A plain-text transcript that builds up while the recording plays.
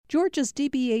Georgia's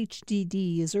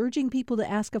DBHDD is urging people to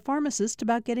ask a pharmacist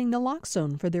about getting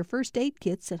naloxone for their first aid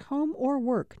kits at home or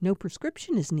work. No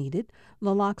prescription is needed.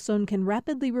 Naloxone can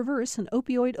rapidly reverse an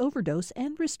opioid overdose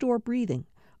and restore breathing.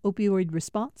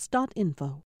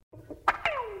 Opioidresponse.info.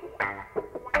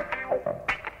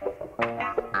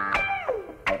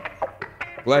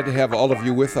 Glad to have all of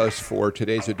you with us for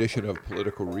today's edition of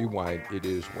Political Rewind. It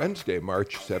is Wednesday,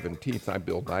 March 17th. I'm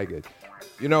Bill Nigut.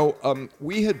 You know,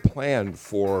 we had planned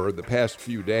for the past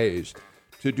few days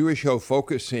to do a show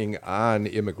focusing on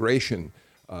immigration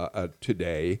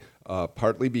today,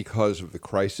 partly because of the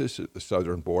crisis at the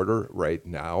southern border right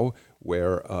now,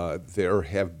 where there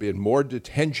have been more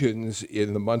detentions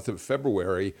in the month of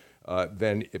February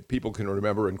than people can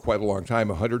remember in quite a long time.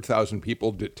 100,000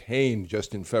 people detained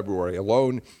just in February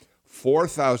alone,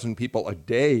 4,000 people a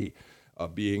day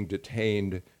being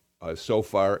detained so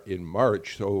far in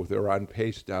March. So they're on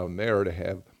pace down there to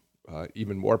have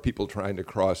even more people trying to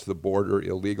cross the border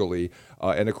illegally.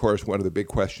 And of course, one of the big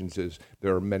questions is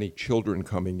there are many children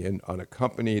coming in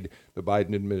unaccompanied. The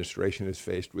Biden administration is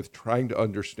faced with trying to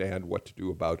understand what to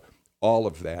do about all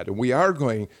of that. And we are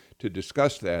going to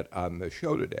discuss that on the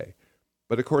show today.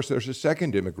 But of course, there's a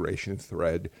second immigration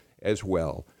thread as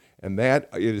well. And that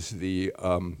is the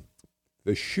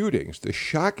shootings, the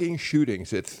shocking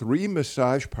shootings at 3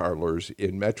 massage parlors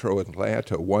in metro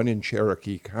Atlanta, one in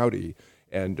Cherokee County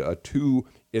and 2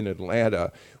 in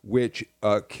Atlanta, which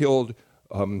killed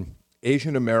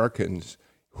Asian Americans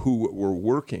who were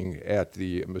working at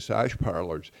the massage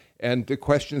parlors. And the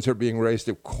questions are being raised,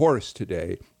 of course,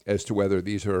 today as to whether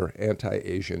these are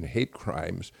anti-Asian hate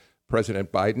crimes.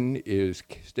 President Biden is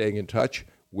staying in touch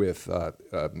with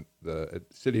the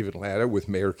city of Atlanta, with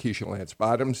Mayor Keisha Lance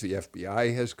Bottoms. The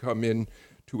FBI has come in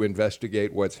to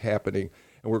investigate what's happening,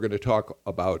 and we're going to talk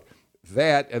about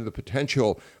that and the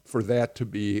potential for that to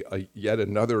be yet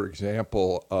another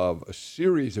example of a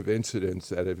series of incidents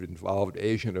that have involved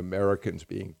Asian Americans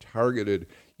being targeted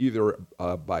either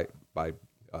by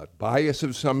bias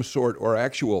of some sort or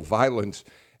actual violence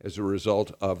as a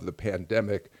result of the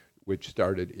pandemic, which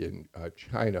started in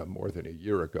China more than a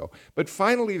year ago. But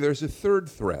finally, there's a third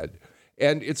thread,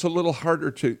 and it's a little harder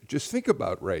to just think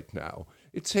about right now.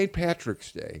 It's St.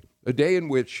 Patrick's Day, a day in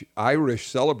which Irish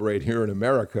celebrate here in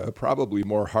America probably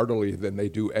more heartily than they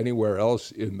do anywhere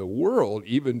else in the world,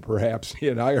 even perhaps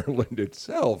in Ireland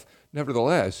itself.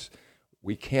 Nevertheless,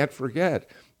 we can't forget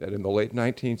that in the late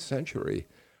 19th century,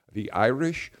 the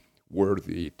Irish were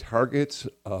the targets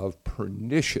of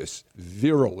pernicious,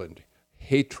 virulent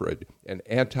hatred and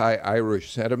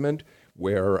anti-Irish sentiment,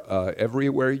 where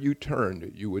everywhere you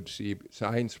turned, you would see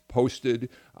signs posted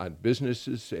on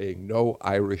businesses saying, "No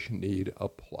Irish need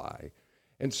apply."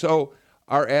 And so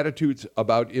our attitudes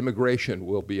about immigration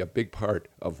will be a big part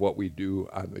of what we do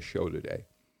on the show today.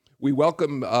 We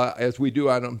welcome, as we do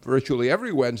on virtually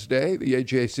every Wednesday, the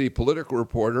AJC political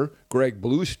reporter, Greg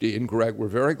Bluestein. Greg, we're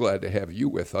very glad to have you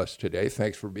with us today.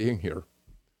 Thanks for being here.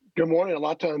 Good morning. A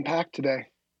lot to unpack today.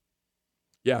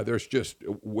 Yeah, there's just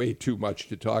way too much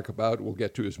to talk about. We'll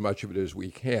get to as much of it as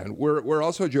we can. We're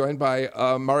also joined by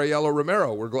Mariela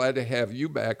Romero. We're glad to have you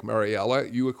back,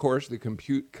 Mariela. You, of course, the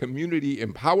Community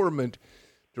Empowerment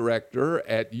Director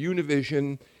at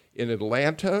Univision in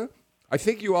Atlanta. I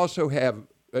think you also have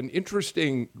an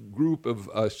interesting group of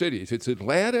cities. It's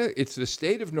Atlanta, it's the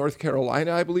state of North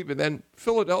Carolina, I believe, and then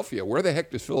Philadelphia. Where the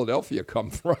heck does Philadelphia come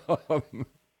from?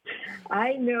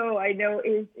 I know.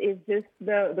 Is just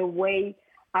the way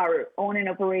our owned and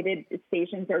operated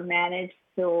stations are managed.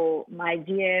 So my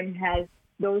GM has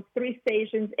those 3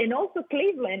 stations, and also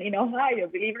Cleveland in Ohio,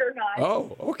 believe it or not.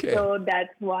 Oh, okay. So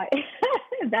that's why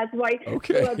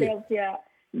okay. Philadelphia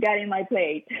got in my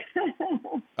plate.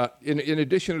 In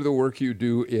addition to the work you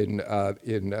do in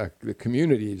the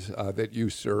communities that you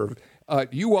serve,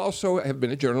 you also have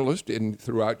been a journalist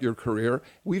throughout your career.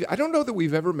 I don't know that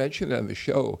we've ever mentioned on the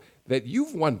show that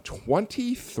you've won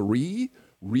 23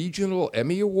 regional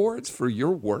Emmy Awards for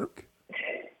your work.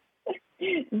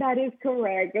 That is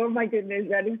correct. Oh my goodness,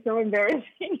 that is so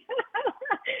embarrassing.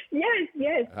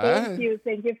 Yes.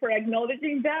 Thank you for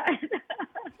acknowledging that.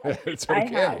 It's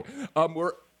okay.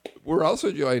 We're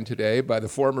also joined today by the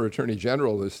former Attorney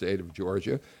General of the state of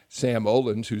Georgia, Sam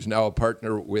Olens, who's now a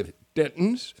partner with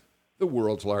Dentons, the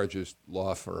world's largest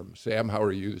law firm. Sam, how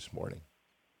are you this morning?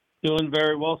 Doing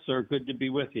very well, sir. Good to be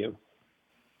with you.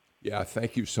 Yeah,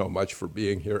 thank you so much for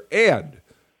being here. And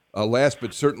last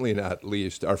but certainly not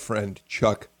least, our friend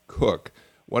Chuck Cook,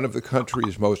 one of the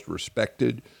country's most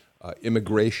respected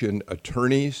immigration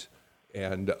attorneys,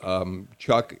 And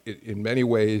Chuck, in many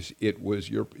ways,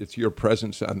 it's your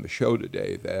presence on the show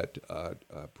today that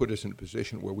put us in a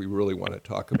position where we really want to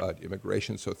talk about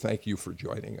immigration. So thank you for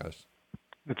joining us.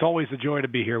 It's always a joy to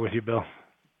be here with you, Bill.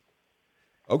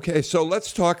 Okay, so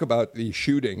let's talk about the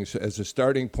shootings as a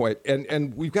starting point.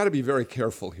 And we've got to be very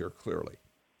careful here, clearly.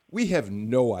 We have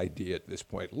no idea at this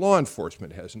point. Law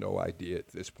enforcement has no idea at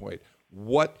this point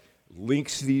what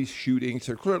links these shootings.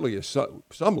 There clearly is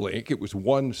some link. It was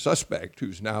one suspect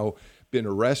who's now been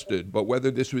arrested, but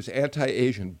whether this was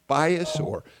anti-Asian bias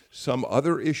or some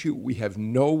other issue, we have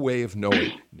no way of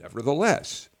knowing.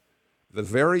 Nevertheless, the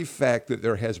very fact that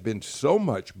there has been so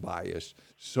much bias,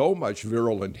 so much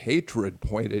virulent hatred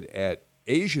pointed at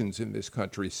Asians in this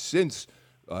country since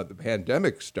the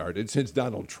pandemic started, since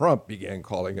Donald Trump began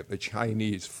calling it the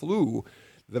Chinese flu,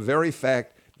 the very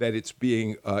fact that it's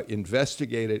being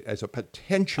investigated as a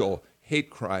potential hate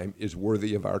crime is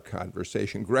worthy of our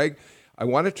conversation. Greg, I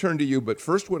want to turn to you, but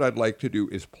first what I'd like to do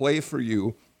is play for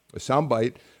you a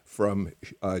soundbite from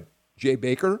Jay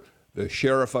Baker, the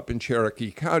sheriff up in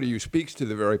Cherokee County, who speaks to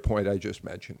the very point I just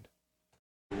mentioned.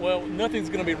 Well, nothing's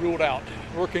going to be ruled out.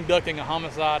 We're conducting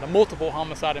a multiple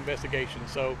homicide investigation.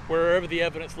 So wherever the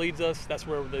evidence leads us, that's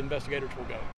where the investigators will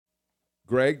go.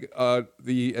 Greg,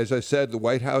 as I said, the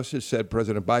White House has said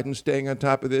President Biden's staying on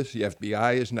top of this. The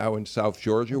FBI is now in South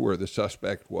Georgia, where the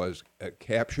suspect was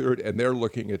captured, and they're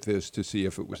looking at this to see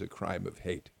if it was a crime of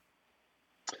hate.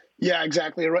 Yeah,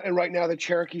 exactly. And right now, the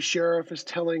Cherokee sheriff is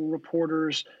telling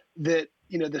reporters that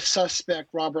the suspect,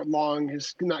 Robert Long,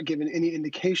 has not given any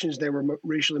indications they were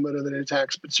racially motivated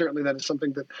attacks, but certainly that is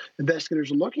something that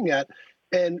investigators are looking at.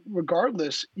 And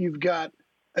regardless, you've got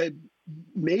a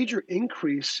major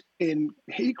increase in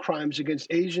hate crimes against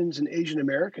Asians and Asian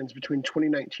Americans between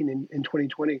 2019 and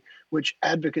 2020, which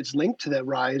advocates link to that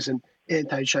rise in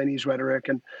anti-Chinese rhetoric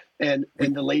and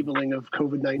the labeling of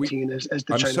COVID-19 as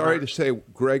the China. I'm sorry to say,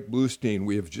 Greg Bluestein,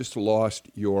 we have just lost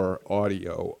your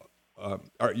audio.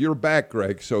 You're back,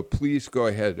 Greg, so please go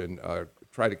ahead and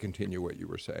try to continue what you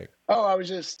were saying. Oh, I was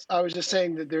just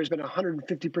saying that there's been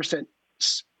 150%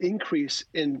 increase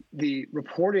in the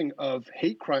reporting of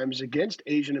hate crimes against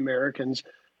Asian Americans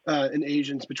and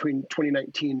Asians between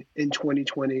 2019 and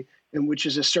 2020, and which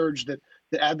is a surge that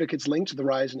the advocates link to the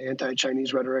rise in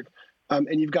anti-Chinese rhetoric.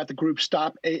 And you've got the group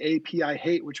Stop AAPI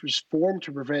Hate, which was formed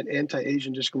to prevent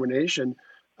anti-Asian discrimination,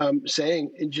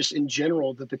 saying in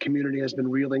general that the community has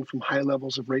been reeling from high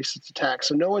levels of racist attacks.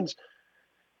 So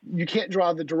you can't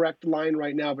draw the direct line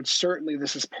right now, but certainly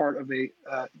this is part of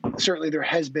certainly there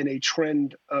has been a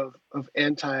trend of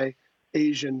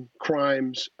anti-Asian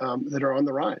crimes that are on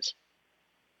the rise.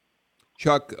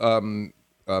 Chuck,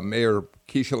 Mayor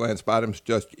Keisha Lance Bottoms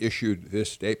just issued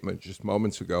this statement just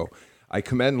moments ago. I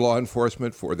commend law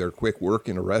enforcement for their quick work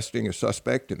in arresting a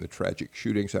suspect in the tragic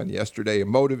shootings on yesterday. A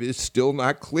motive is still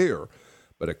not clear,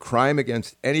 but a crime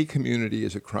against any community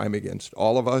is a crime against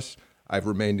all of us. I've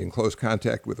remained in close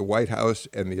contact with the White House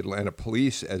and the Atlanta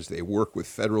police as they work with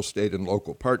federal, state, and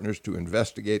local partners to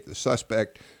investigate the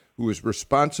suspect who is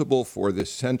responsible for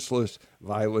this senseless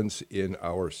violence in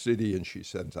our city. And she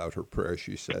sends out her prayer,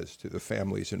 she says, to the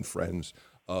families and friends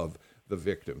of the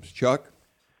victims. Chuck?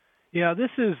 Yeah,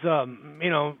 this is a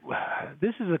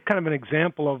kind of an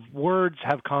example of words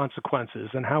have consequences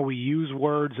and how we use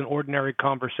words in ordinary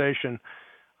conversation.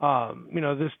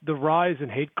 The rise in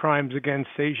hate crimes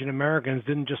against Asian Americans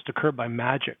didn't just occur by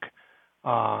magic.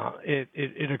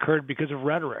 It occurred because of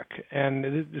rhetoric, and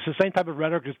it's the same type of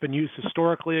rhetoric that's been used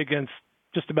historically against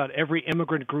just about every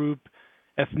immigrant group,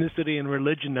 ethnicity, and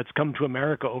religion that's come to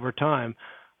America over time.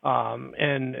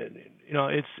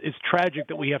 It's tragic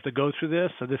that we have to go through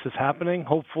this. So this is happening.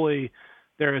 Hopefully,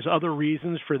 there is other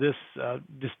reasons for this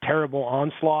terrible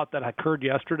onslaught that occurred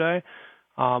yesterday.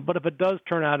 But if it does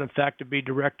turn out, in fact, to be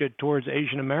directed towards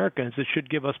Asian Americans, it should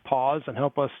give us pause and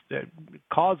help us,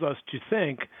 cause us to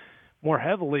think more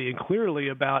heavily and clearly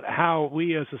about how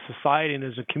we as a society and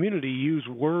as a community use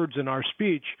words in our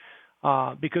speech,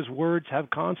 because words have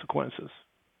consequences.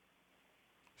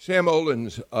 Sam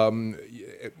Olens,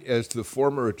 as the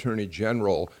former Attorney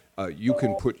General, you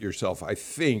can put yourself, I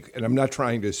think, and I'm not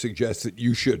trying to suggest that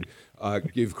you should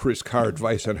give Chris Carr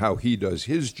advice on how he does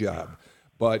his job,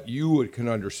 but you can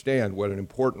understand what an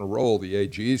important role the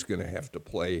AG is going to have to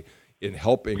play in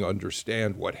helping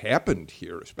understand what happened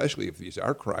here, especially if these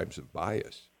are crimes of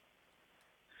bias.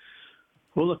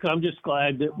 Well, look, I'm just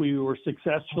glad that we were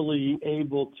successfully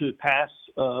able to pass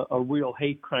a real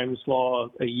hate crimes law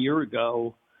a year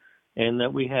ago, and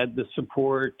that we had the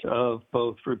support of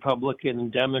both Republican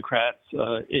and Democrats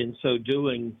in so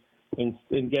doing,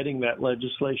 in getting that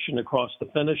legislation across the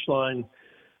finish line.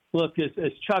 Look, as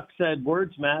Chuck said,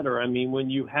 words matter. I mean, when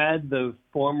you had the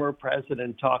former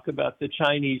president talk about the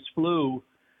Chinese flu,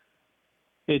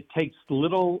 it takes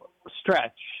little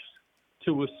stretch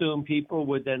to assume people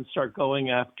would then start going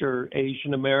after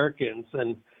Asian Americans.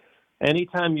 And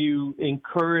anytime you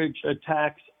encourage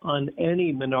attacks on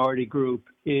any minority group,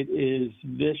 it is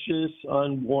vicious,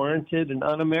 unwarranted, and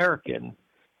un-American.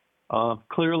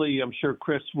 Clearly, I'm sure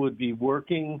Chris would be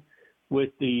working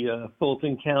with the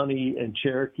Fulton County and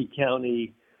Cherokee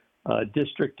County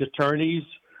district attorneys.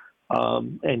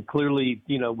 And clearly,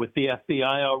 with the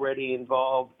FBI already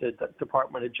involved, the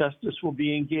Department of Justice will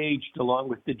be engaged along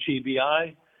with the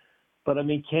GBI. But I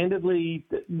mean, candidly,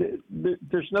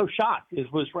 there's no shock.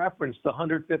 It was referenced, the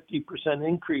 150%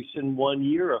 increase in 1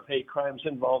 year of hate crimes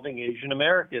involving Asian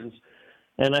Americans.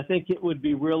 And I think it would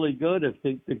be really good if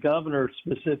the governor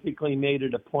specifically made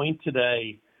it a point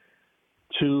today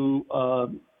to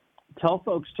tell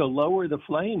folks to lower the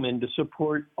flame and to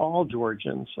support all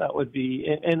Georgians. That would be,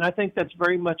 and I think that's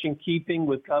very much in keeping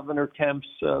with Governor Kemp's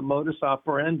modus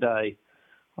operandi.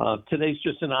 Today's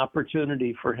just an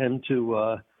opportunity for him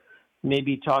to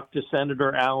maybe talk to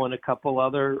Senator Al and a couple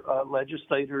other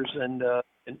legislators and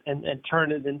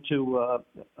turn it into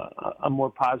a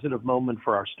more positive moment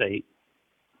for our state.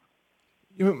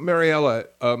 Mariella,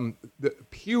 the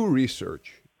Pew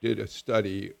Research did a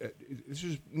study. This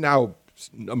is now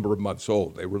a number of months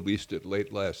old. They released it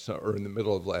late last summer, or in the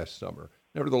middle of last summer.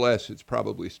 Nevertheless, it's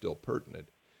probably still pertinent.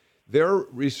 Their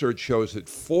research shows that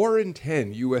 4 in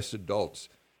 10 U.S. adults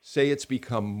say it's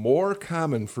become more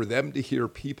common for them to hear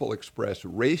people express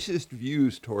racist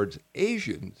views towards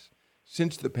Asians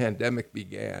since the pandemic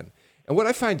began. And what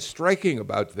I find striking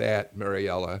about that,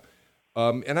 Mariella,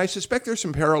 and I suspect there's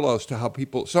some parallels to how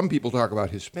some people talk about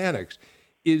Hispanics,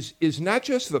 is not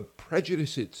just the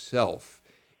prejudice itself.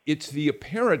 It's the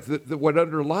apparent that what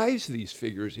underlies these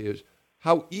figures is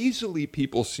how easily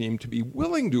people seem to be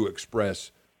willing to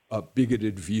express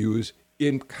bigoted views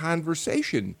in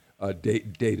conversation day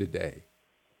to day.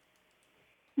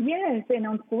 Yes, and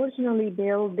unfortunately,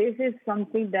 Bill, this is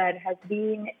something that has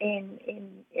been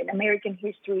in American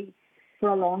history for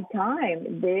a long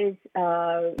time. This,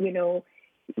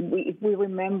 if we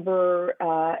remember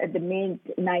at the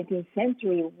mid-19th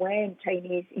century when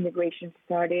Chinese immigration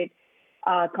started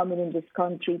coming in this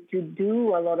country to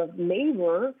do a lot of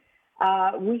labor,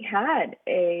 we had,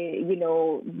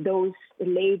 those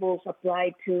labels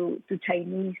applied to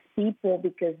Chinese people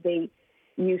because they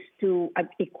used to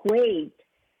equate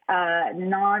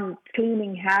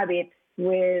non-cleaning habits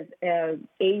with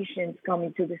Asians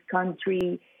coming to this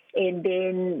country. And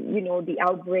then, the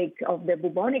outbreak of the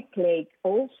bubonic plague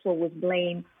also was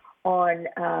blamed on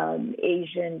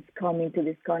Asians coming to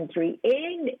this country.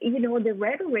 And, the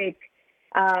rhetoric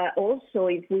also,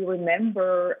 if we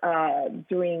remember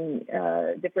during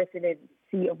the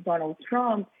presidency of Donald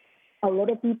Trump, a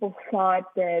lot of people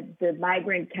thought that the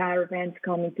migrant caravans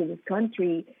coming to this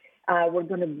country were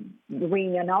going to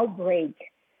bring an outbreak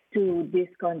to this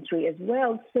country as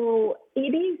well. So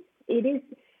it is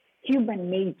human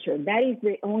nature. That is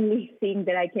the only thing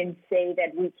that I can say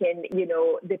that we can,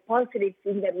 the positive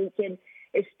thing that we can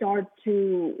start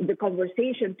to the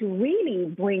conversation to really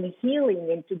bring healing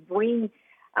and to bring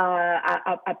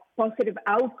a positive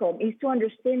outcome is to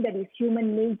understand that it's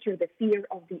human nature, the fear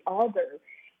of the other.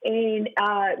 And,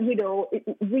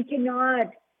 we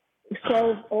cannot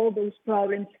solve all those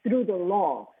problems through the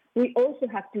law. We also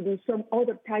have to do some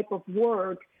other type of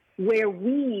work where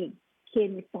we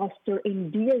can foster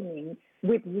endearment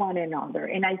with one another.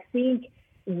 And I think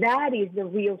that is the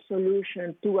real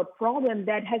solution to a problem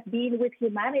that has been with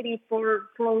humanity for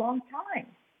a long time.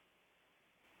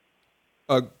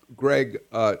 Greg,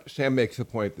 Sam makes the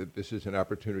point that this is an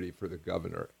opportunity for the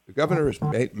governor. The governor has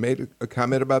made a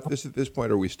comment about this at this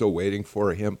point. Are we still waiting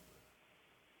for him?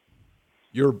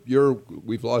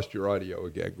 We've lost your audio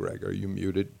again, Greg. Are you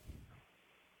muted?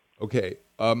 Okay.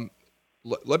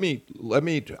 Let me.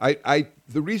 The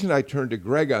reason I turned to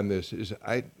Greg on this is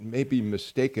I may be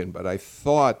mistaken, but I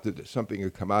thought that something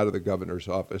had come out of the governor's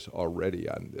office already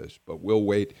on this. But we'll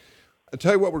wait. I'll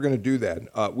tell you what we're going to do then.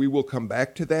 We will come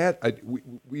back to that.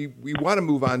 We want to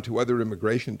move on to other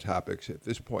immigration topics at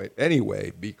this point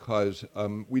anyway, because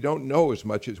we don't know as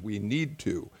much as we need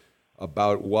to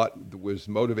about what was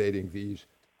motivating these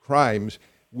crimes.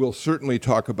 We'll certainly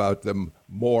talk about them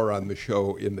more on the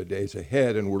show in the days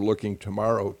ahead, and we're looking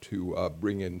tomorrow to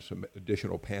bring in some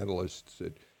additional panelists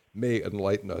that may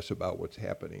enlighten us about what's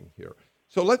happening here.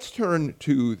 So let's turn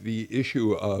to the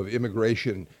issue of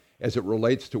immigration as it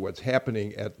relates to what's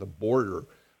happening at the border.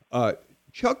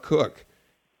 Chuck Cook,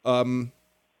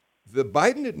 The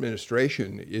Biden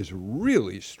administration is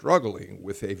really struggling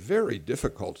with a very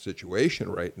difficult situation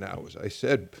right now. As I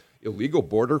said, illegal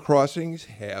border crossings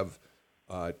have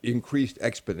increased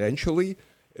exponentially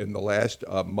in the last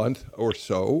month or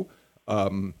so.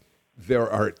 There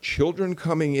are children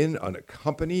coming in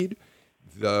unaccompanied.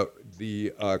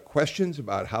 The questions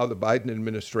about how the Biden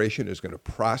administration is going to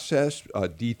process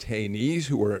detainees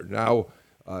who are now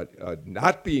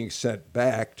not being sent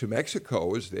back to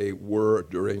Mexico as they were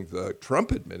during the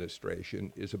Trump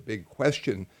administration is a big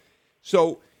question.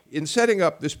 So in setting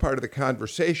up this part of the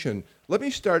conversation, let me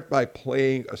start by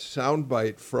playing a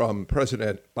soundbite from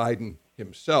President Biden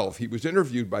himself. He was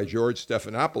interviewed by George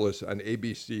Stephanopoulos on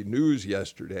ABC News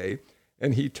yesterday,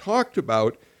 and he talked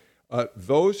about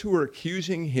those who are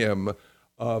accusing him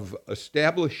of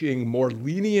establishing more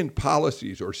lenient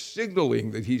policies or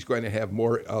signaling that he's going to have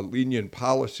more lenient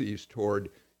policies toward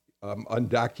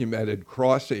undocumented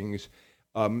crossings.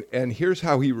 And here's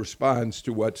how he responds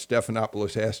to what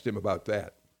Stephanopoulos asked him about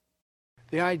that.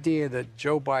 The idea that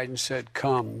Joe Biden said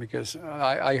come, because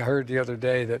I heard the other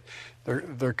day that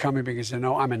they're coming because they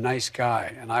know I'm a nice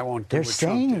guy and I won't do what Trump did.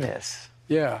 They're saying this.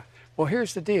 Yeah. Well,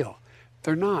 here's the deal.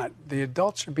 They're not. The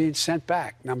adults are being sent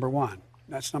back, number one.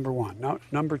 That's number one. No,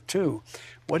 number two,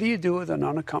 what do you do with an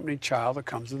unaccompanied child that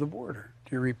comes to the border?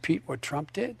 Do you repeat what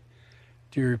Trump did?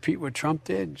 Do you repeat what Trump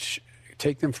did?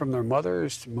 Take them from their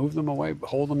mothers, move them away,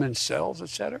 hold them in cells, et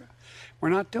cetera? We're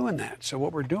not doing that. So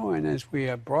what we're doing is we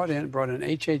have brought in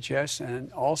HHS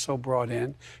and also brought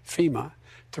in FEMA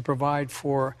to provide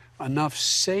for enough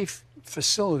safe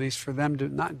facilities for them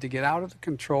to get out of the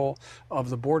control of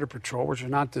the Border Patrol, which are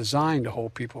not designed to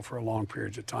hold people for long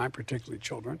periods of time, particularly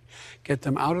children, get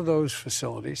them out of those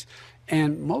facilities.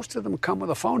 And most of them come with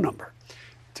a phone number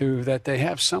that they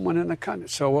have someone in the country.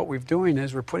 So what we're doing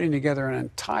is we're putting together an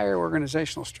entire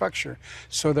organizational structure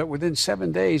so that within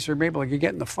 7 days they're able to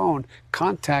get in the phone,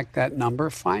 contact that number,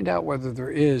 find out whether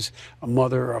there is a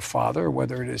mother or a father,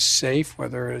 whether it is safe,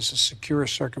 whether it is a secure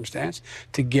circumstance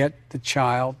to get the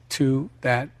child to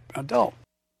that adult.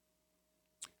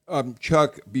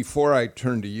 Chuck, before I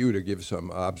turn to you to give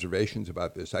some observations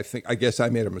about this, I guess I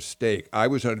made a mistake. I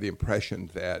was under the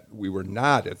impression that we were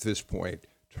not at this point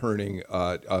turning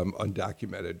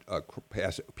undocumented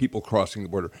people crossing the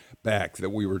border back, that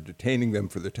we were detaining them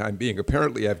for the time being.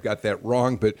 Apparently, I've got that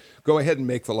wrong, but go ahead and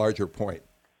make the larger point.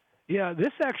 Yeah,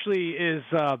 this actually is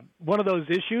one of those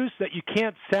issues that you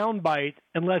can't soundbite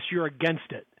unless you're against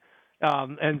it.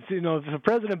 And, so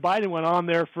President Biden went on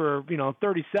there for,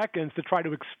 30 seconds to try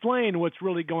to explain what's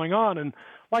really going on. And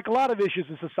like a lot of issues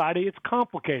in society, it's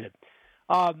complicated.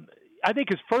 I think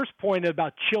his first point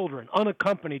about children,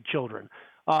 unaccompanied children,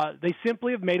 they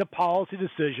simply have made a policy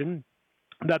decision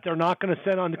that they're not going to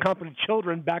send unaccompanied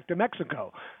children back to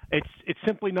Mexico. It's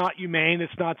simply not humane,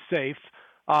 it's not safe,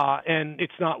 and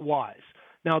it's not wise.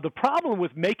 Now, the problem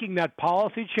with making that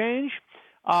policy change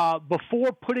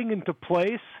before putting into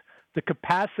place the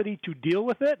capacity to deal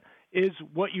with it is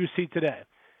what you see today.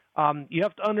 You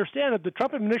have to understand that the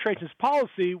Trump administration's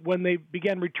policy when they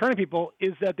began returning people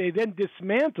is that they then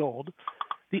dismantled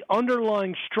the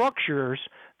underlying structures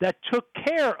that took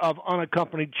care of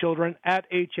unaccompanied children at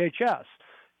HHS.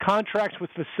 Contracts with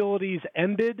facilities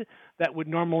ended that would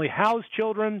normally house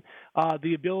children.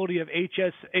 The ability of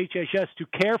HHS to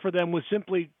care for them was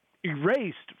simply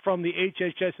erased from the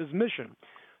HHS's mission.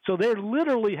 So they're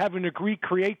literally having to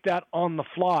recreate that on the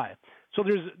fly. So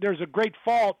there's a great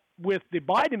fault with the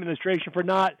Biden administration for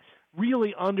not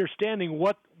really understanding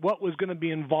what was going to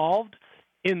be involved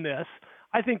in this.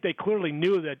 I think they clearly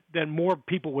knew that more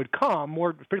people would come,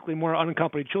 particularly more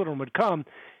unaccompanied children would come.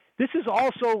 This is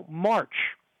also March.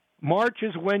 March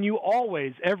is when you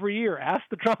always, every year, ask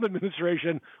the Trump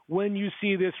administration when you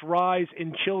see this rise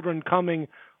in children coming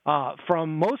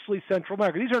from mostly Central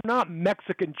America. These are not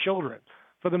Mexican children.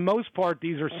 For the most part,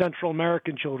 these are Central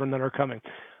American children that are coming.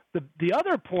 The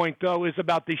other point, though, is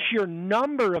about the sheer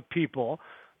number of people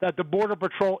that the Border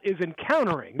Patrol is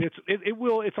encountering.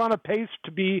 It's on a pace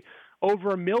to be over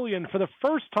 1 million for the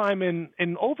first time in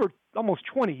over almost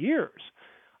 20 years.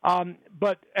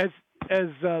 But as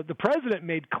the president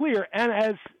made clear, and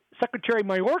as Secretary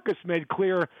Mayorkas made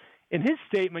clear in his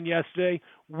statement yesterday,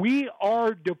 we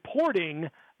are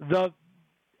deporting the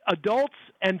adults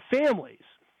and families.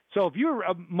 So if you're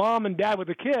a mom and dad with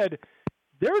a kid,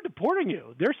 they're deporting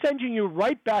you. They're sending you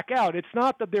right back out. It's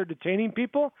not that they're detaining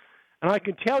people. And I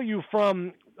can tell you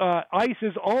from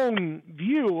ICE's own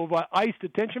view of ICE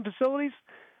detention facilities,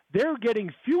 they're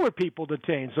getting fewer people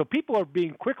detained. So people are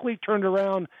being quickly turned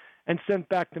around and sent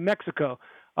back to Mexico.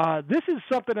 This is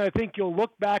something I think you'll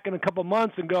look back in a couple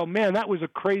months and go, man, that was a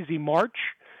crazy march.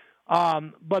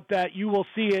 but that you will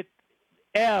see it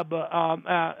ebb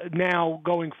now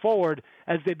going forward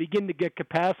as they begin to get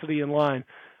capacity in line.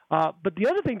 But the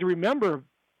other thing to remember,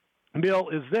 Bill,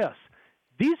 is this.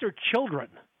 These are children.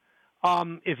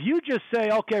 If you just say,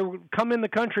 okay, come in the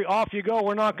country, off you go,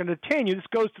 we're not going to detain you, this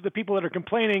goes to the people that are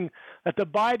complaining that the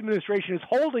Biden administration is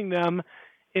holding them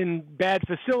in bad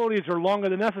facilities or longer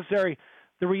than necessary.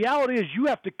 The reality is you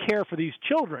have to care for these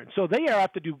children. So they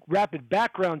have to do rapid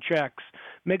background checks,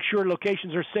 make sure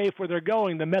locations are safe where they're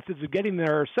going, the methods of getting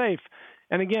there are safe.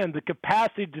 And again, the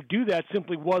capacity to do that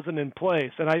simply wasn't in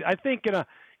place. And I think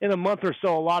in a month or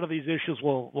so, a lot of these issues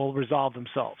will resolve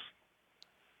themselves.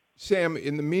 Sam,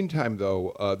 in the meantime,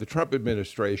 though, the Trump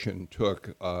administration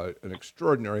took an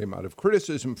extraordinary amount of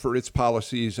criticism for its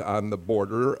policies on the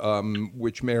border,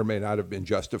 which may or may not have been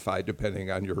justified depending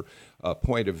on your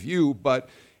point of view. But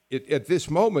at this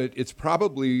moment, it's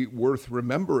probably worth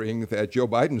remembering that Joe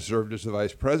Biden served as the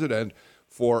vice president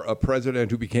for a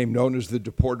president who became known as the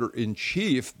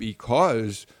deporter-in-chief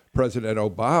because President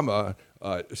Obama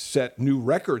set new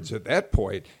records at that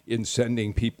point in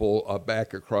sending people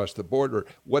back across the border.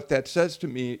 What that says to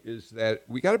me is that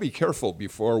we got to be careful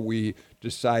before we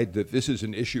decide that this is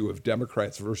an issue of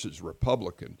Democrats versus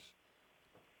Republicans.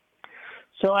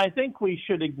 So I think we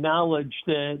should acknowledge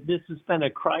that this has been a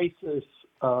crisis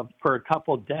for a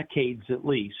couple decades at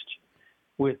least,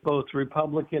 with both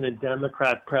Republican and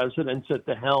Democrat presidents at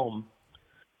the helm.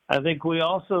 I think we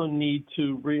also need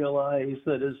to realize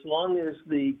that as long as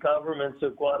the governments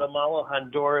of Guatemala,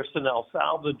 Honduras, and El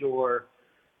Salvador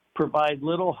provide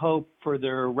little hope for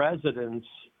their residents,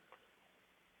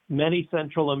 many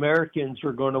Central Americans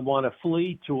are going to want to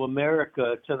flee to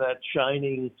America, to that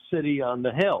shining city on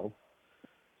the hill.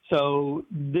 So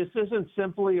this isn't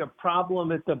simply a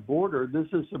problem at the border. This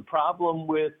is a problem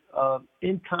with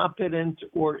incompetent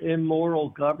or immoral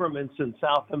governments in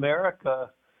South America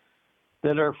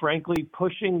that are frankly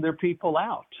pushing their people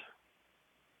out.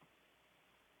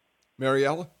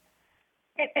 Mariella?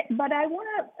 But I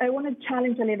want to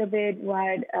challenge a little bit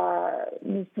what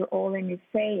Mr. Olin is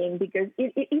saying, because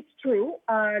it's true.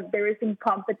 There is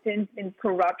incompetence and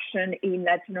corruption in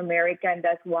Latin America, and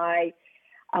that's why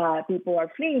people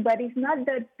are fleeing. But it's not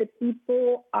that the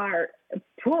people are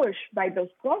pushed by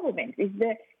those governments. It's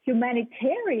the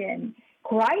humanitarian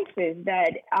crisis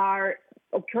that are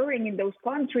occurring in those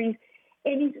countries.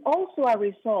 And it's also a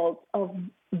result of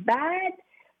bad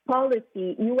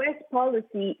policy, U.S.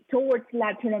 policy towards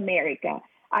Latin America.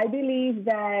 I believe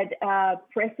that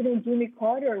President Jimmy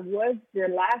Carter was the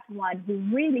last one who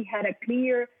really had a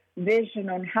clear vision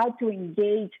on how to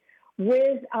engage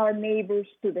with our neighbors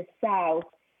to the south.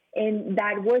 And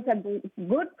that was a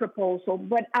good proposal.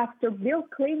 But after Bill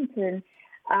Clinton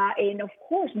and, of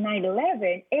course,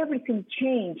 9/11, everything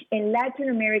changed. And Latin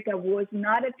America was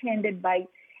not attended by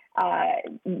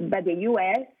the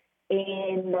U.S.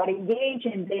 and not engaged.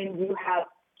 And then you have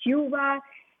Cuba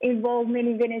involvement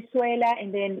in Venezuela.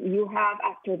 And then you have,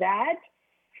 after that,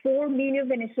 4 million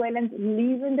Venezuelans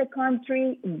leaving the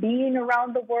country, being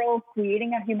around the world,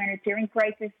 creating a humanitarian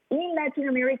crisis in Latin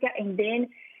America. And then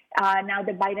now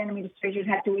the Biden administration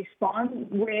had to respond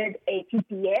with a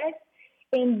TPS.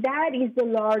 And that is the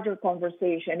larger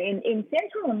conversation. And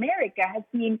Central America has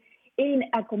been in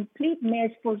a complete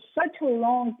mess for such a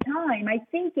long time. I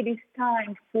think it is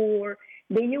time for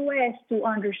the U.S. to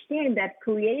understand that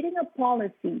creating a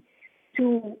policy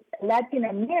to Latin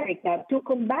America to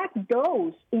combat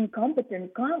those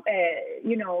incompetent,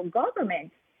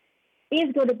 governments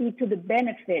is going to be to the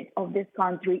benefit of this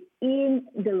country in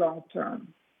the long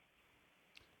term.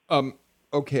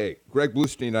 Okay, Greg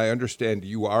Bluestein, I understand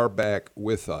you are back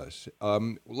with us.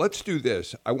 Let's do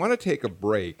this. I want to take a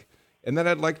break. And then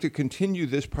I'd like to continue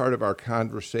this part of our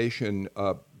conversation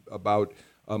about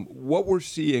what we're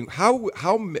seeing.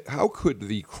 How could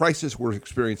the crisis we're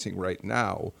experiencing right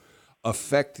now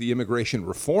affect the immigration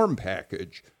reform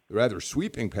package, the rather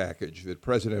sweeping package that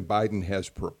President Biden has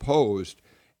proposed,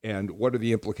 and what are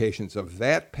the implications of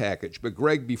that package? But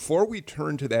Greg, before we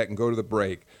turn to that and go to the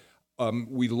break,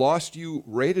 we lost you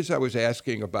right as I was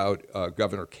asking about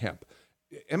Governor Kemp.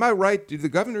 Am I right? Did the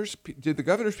governor's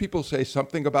people say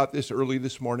something about this early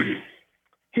this morning?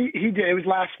 He did. It was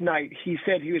last night. He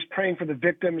said he was praying for the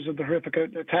victims of the horrific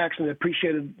attacks and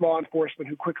appreciated law enforcement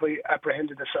who quickly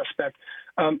apprehended the suspect.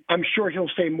 I'm sure he'll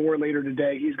say more later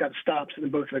today. He's got stops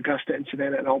in both Augusta and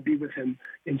Savannah, and I'll be with him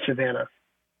in Savannah.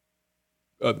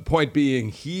 The point being,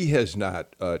 he has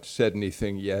not said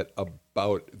anything yet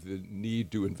about the need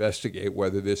to investigate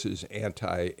whether this is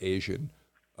anti-Asian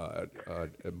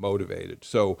motivated.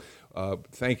 So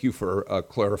thank you for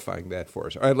clarifying that for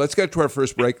us. All right, let's get to our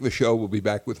first break of the show. We'll be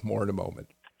back with more in a moment.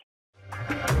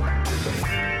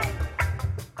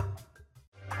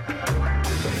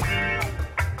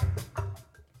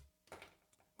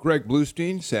 Greg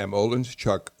Bluestein, Sam Olens,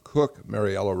 Chuck Cook,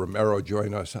 Mariela Romero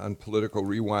join us on Political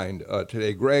Rewind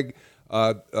today. Greg,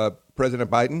 President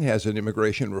Biden has an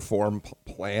immigration reform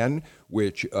plan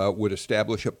which would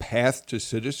establish a path to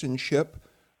citizenship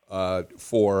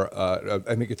for,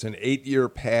 I think it's an 8-year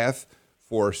path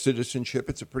for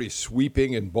citizenship. It's a pretty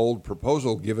sweeping and bold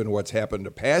proposal given what's happened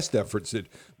to past efforts at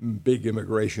big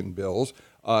immigration bills.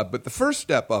 But the first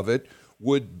step of it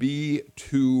would be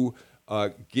to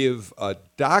give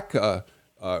DACA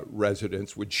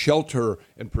residents, would shelter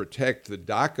and protect the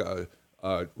DACA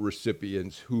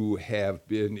recipients who have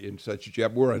been in such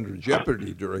were under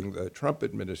jeopardy during the Trump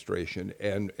administration,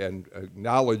 and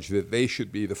acknowledge that they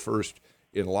should be the first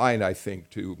in line, I think,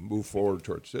 to move forward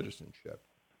towards citizenship.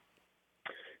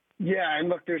 Yeah, and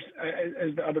look, there's,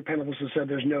 as the other panelists have said,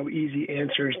 there's no easy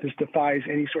answers. This defies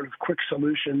any sort of quick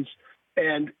solutions.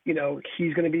 And, you know,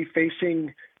 he's going to be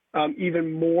facing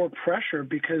even more pressure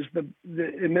because the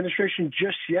administration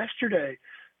just yesterday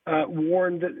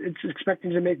warned that it's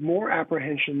expecting to make more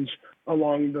apprehensions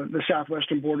along the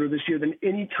southwestern border this year than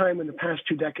any time in the past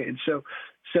 2 decades. So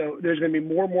there's going to be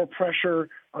more and more pressure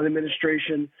on the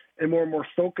administration and more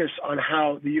focus on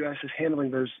how the U.S. is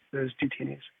handling those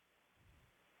detainees.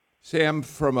 Sam,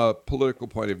 from a political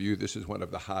point of view, this is one of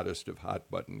the hottest of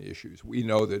hot-button issues. We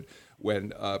know that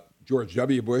when George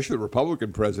W. Bush, the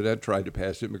Republican president, tried to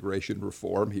pass immigration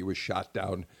reform, he was shot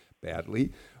down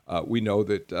badly. We know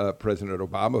that President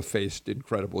Obama faced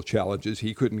incredible challenges.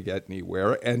 He couldn't get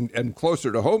anywhere. And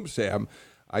closer to home, Sam,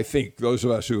 I think those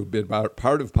of us who have been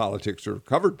part of politics or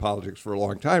covered politics for a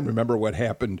long time remember what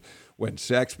happened when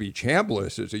Saxby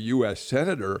Chambliss, as a U.S.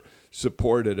 senator,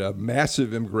 supported a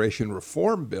massive immigration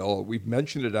reform bill. We've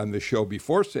mentioned it on the show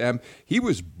before, Sam. He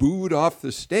was booed off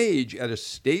the stage at a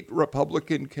state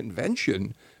Republican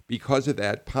convention because of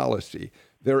that policy.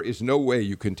 There is no way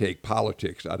you can take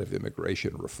politics out of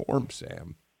immigration reform,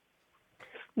 Sam.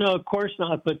 No, of course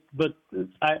not. But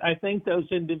I think those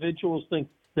individuals think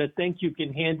you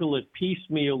can handle it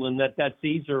piecemeal and that's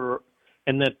easier,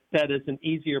 and that is an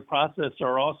easier process,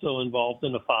 are also involved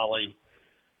in a folly.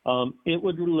 It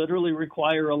would literally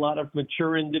require a lot of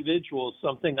mature individuals,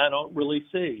 something I don't really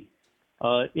see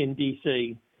in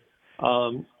D.C.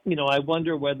 I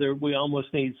wonder whether we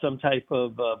almost need some type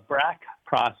of BRAC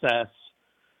process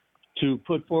to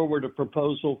put forward a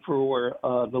proposal for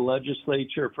the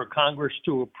legislature, for Congress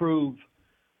to approve,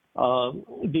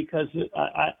 because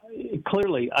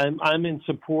clearly I'm in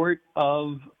support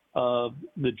of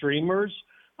the Dreamers.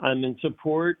 I'm in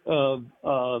support of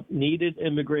needed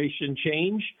immigration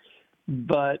change,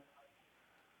 but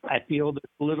I feel there's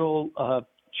little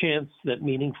chance that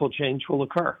meaningful change will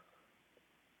occur.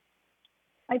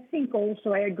 I think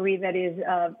also I agree that is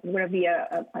going to be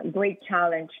a great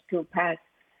challenge to pass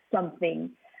something,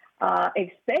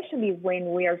 especially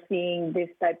when we are seeing these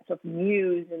types of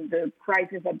news and the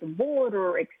crisis at the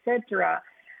border, etc.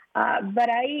 But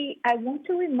I want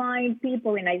to remind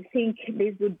people, and I think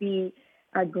this would be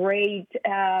a great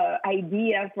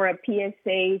idea for a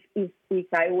PSA if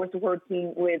I was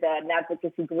working with an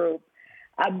advocacy group.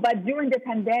 But during the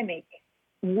pandemic,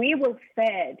 we were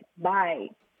fed by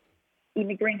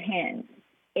immigrant hands,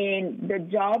 and the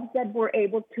jobs that were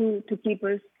able to keep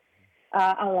us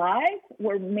alive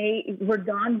were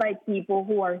done by people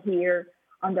who are here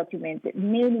undocumented,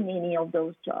 many of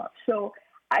those jobs. So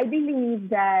I believe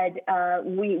that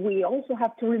we also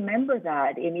have to remember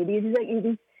that, and it is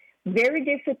very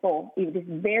difficult. It is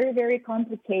very, very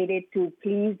complicated to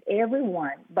please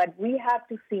everyone, but we have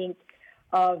to think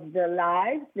of the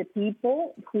lives, the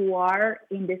people who are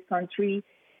in this country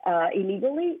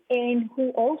illegally and who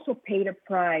also paid a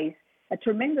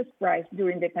tremendous price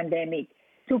during the pandemic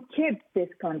to keep this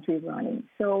country running.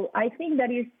 So I think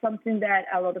that is something that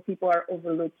a lot of people are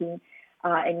overlooking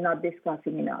and not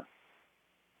discussing enough.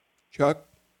 Chuck?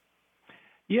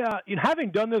 Yeah,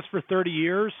 having done this for 30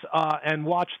 years and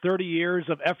watched 30 years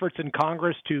of efforts in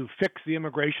Congress to fix the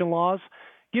immigration laws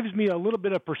gives me a little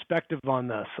bit of perspective on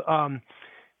this.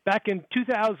 Back in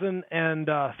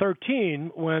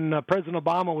 2013, when President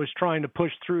Obama was trying to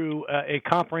push through a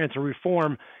comprehensive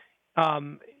reform,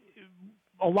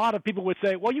 a lot of people would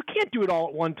say, well, you can't do it all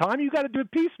at one time. You got to do it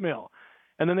piecemeal.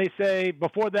 And then they say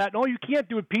before that, no, you can't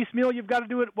do it piecemeal. You've got to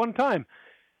do it at one time.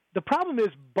 The problem is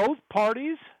both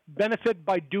parties benefit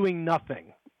by doing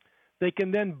nothing. They can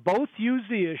then both use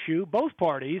the issue, both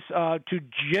parties, to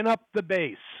gin up the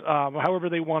base, however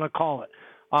they want to call it.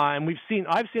 And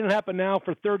I've seen it happen now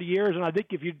for 30 years, and I think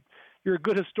if you're a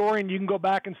good historian, you can go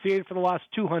back and see it for the last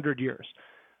 200 years.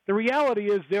 The reality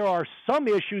is there are some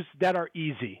issues that are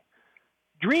easy.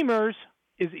 Dreamers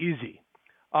is easy.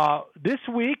 This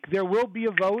week, there will be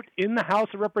a vote in the House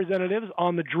of Representatives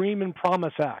on the Dream and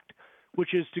Promise Act,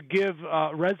 which is to give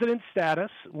resident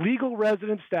status, legal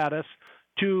resident status,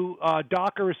 to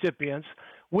DACA recipients,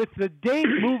 with the date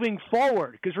moving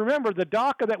forward. Because remember, the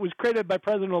DACA that was created by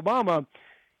President Obama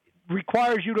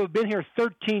requires you to have been here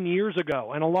 13 years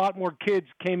ago, and a lot more kids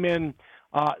came in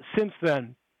since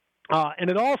then. And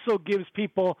it also gives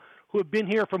people who have been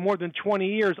here for more than 20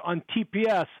 years on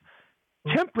TPS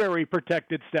temporary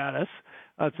protected status.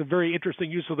 It's a very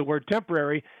interesting use of the word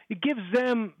temporary. It gives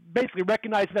them basically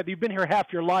recognizing that you've been here half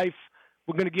your life,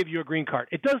 we're going to give you a green card.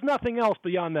 It does nothing else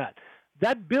beyond that.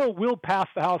 That bill will pass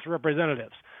the House of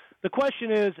Representatives. The question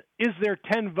is there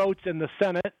 10 votes in the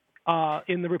Senate,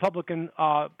 in the Republican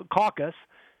caucus?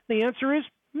 The answer is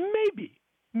maybe.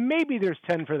 Maybe there's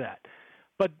 10 for that.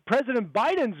 But President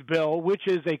Biden's bill, which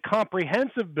is a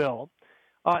comprehensive bill,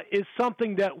 is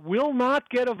something that will not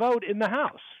get a vote in the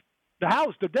House.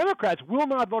 The Democrats will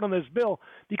not vote on this bill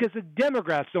because the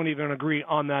Democrats don't even agree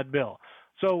on that bill.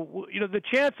 So, the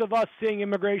chance of us seeing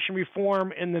immigration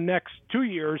reform in the next 2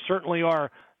 years certainly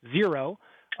are zero.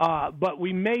 But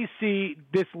we may see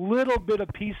this little bit of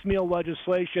piecemeal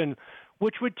legislation,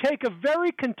 which would take a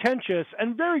very contentious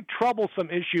and very troublesome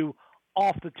issue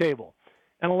off the table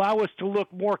and allow us to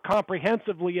look more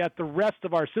comprehensively at the rest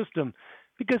of our system.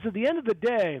 Because at the end of the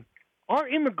day, our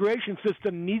immigration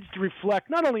system needs to reflect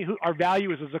not only who our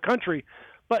value is as a country,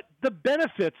 but the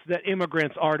benefits that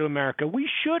immigrants are to America. We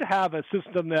should have a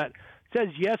system that says,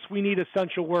 yes, we need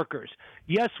essential workers.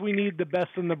 Yes, we need the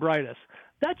best and the brightest.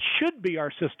 That should be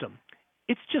our system.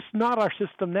 It's just not our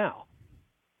system now.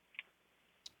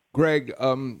 Greg,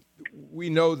 we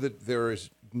know that there is,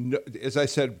 as I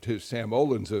said to Sam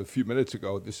Olens a few minutes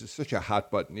ago, this is such a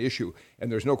hot-button issue,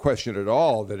 and there's no question at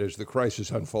all that as the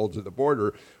crisis unfolds at the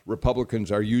border,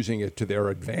 Republicans are using it to their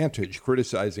advantage,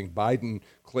 criticizing Biden,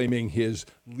 claiming his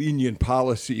lenient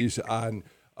policies on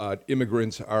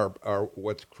immigrants are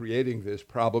what's creating this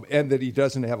problem, and that he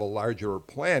doesn't have a larger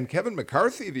plan. Kevin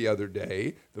McCarthy the other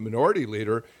day, the minority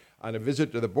leader, on a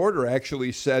visit to the border,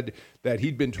 actually said that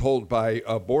he'd been told by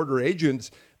border agents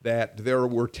that there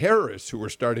were terrorists who were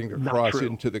starting to cross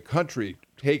into the country,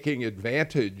 taking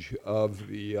advantage of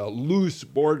the loose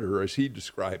border, as he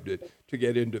described it, to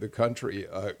get into the country,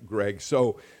 Greg.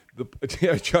 So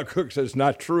Chuck Cook says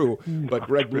not true, but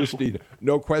Greg Bluestein,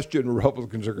 no question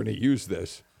Republicans are going to use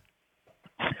this.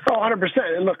 Oh, 100%.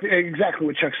 And look, exactly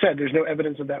what Chuck said. There's no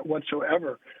evidence of that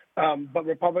whatsoever. But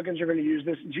Republicans are going to use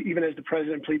this, even as the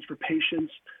president pleads for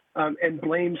patience and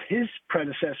blames his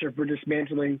predecessor for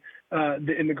dismantling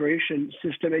the immigration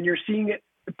system. And you're seeing it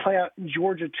play out in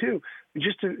Georgia, too.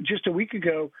 Just a week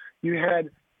ago, you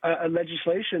had a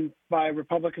legislation by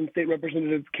Republican State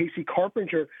Representative Casey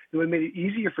Carpenter that would made it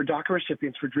easier for DACA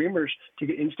recipients, for Dreamers, to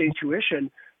get in-state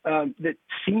tuition that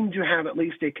seemed to have at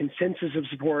least a consensus of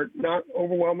support, not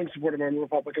overwhelming support among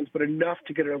Republicans, but enough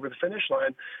to get it over the finish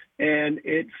line. And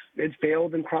it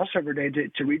failed in crossover day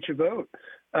to reach a vote.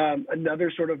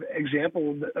 Another sort of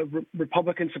example of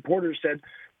Republican supporters said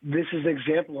this is an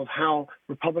example of how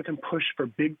Republican push for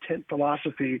big tent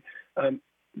philosophy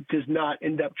does not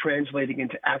end up translating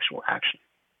into actual action.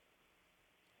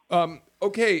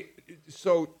 Okay,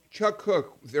 so Chuck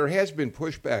Cook, there has been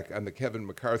pushback on the Kevin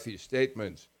McCarthy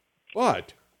statements,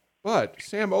 but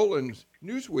Sam Olens,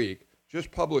 Newsweek,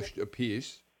 just published a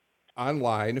piece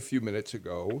online a few minutes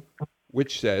ago,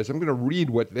 which says, I'm going to read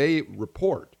what they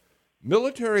report.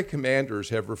 Military commanders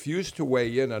have refused to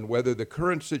weigh in on whether the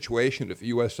current situation at the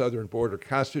U.S. southern border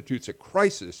constitutes a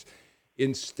crisis,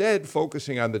 instead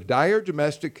focusing on the dire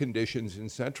domestic conditions in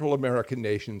Central American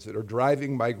nations that are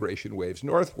driving migration waves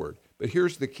northward. But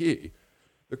here's the key.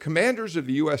 The commanders of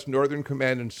the U.S. Northern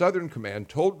Command and Southern Command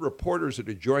told reporters at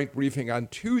a joint briefing on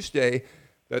Tuesday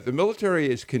that the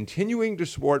military is continuing to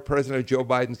support President Joe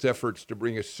Biden's efforts to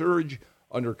bring a surge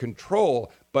under control,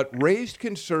 but raised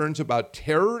concerns about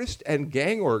terrorist and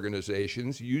gang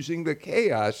organizations using the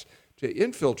chaos to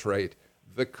infiltrate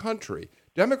the country.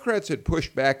 Democrats had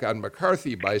pushed back on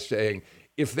McCarthy by saying,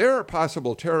 if there are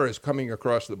possible terrorists coming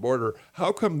across the border,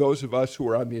 how come those of us who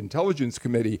are on the Intelligence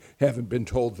Committee haven't been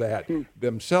told that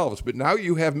themselves? But now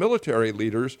you have military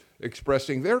leaders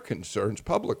expressing their concerns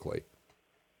publicly.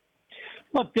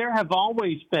 Look, there have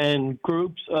always been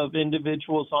groups of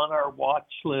individuals on our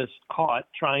watch list caught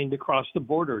trying to cross the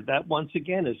border. That, once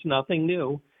again, is nothing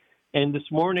new. And this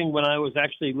morning, when I was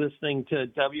actually listening to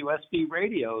WSB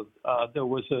Radio, there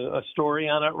was a story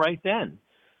on it right then.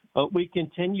 We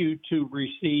continue to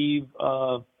receive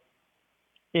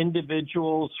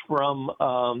individuals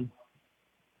from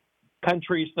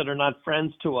countries that are not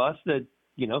friends to us that,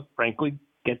 frankly,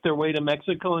 get their way to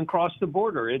Mexico and cross the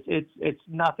border. It's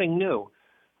nothing new.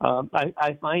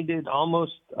 I find it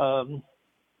almost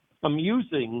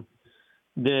amusing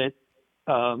that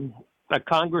a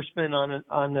congressman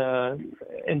on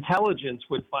intelligence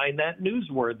would find that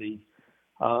newsworthy.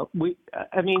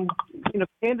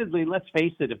 Candidly, let's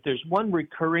face it. If there's one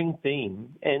recurring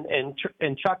theme,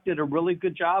 and Chuck did a really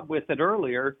good job with it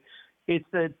earlier, it's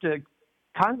that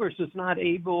Congress is not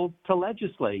able to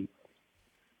legislate,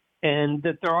 and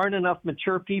that there aren't enough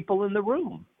mature people in the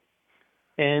room.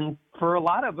 And for a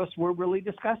lot of us, we're really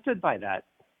disgusted by that.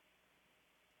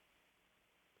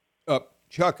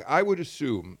 Chuck, I would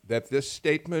assume that this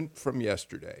statement from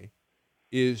yesterday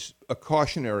is a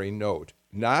cautionary note.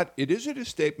 It isn't a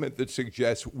statement that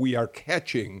suggests we are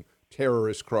catching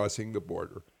terrorists crossing the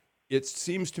border. It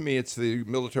seems to me it's the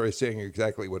military saying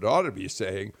exactly what it ought to be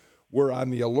saying. We're on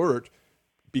the alert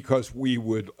because we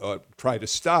would try to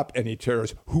stop any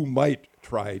terrorists who might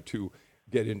try to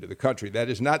get into the country. That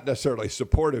is not necessarily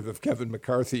supportive of Kevin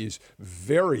McCarthy's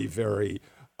very, very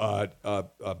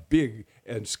big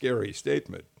and scary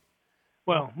statement.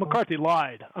 Well, McCarthy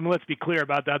lied. Let's be clear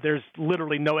about that. There's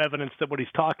literally no evidence that what he's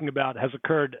talking about has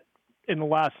occurred in the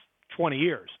last 20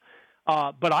 years.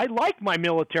 But I like my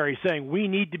military saying we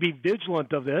need to be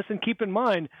vigilant of this, and keep in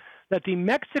mind that the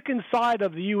Mexican side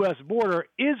of the U.S. border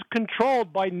is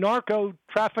controlled by the narco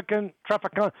traffickers,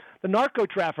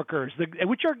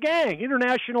 which are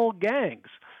international gangs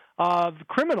of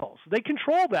criminals. They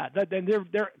control that, and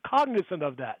they're cognizant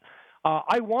of that.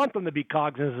 I want them to be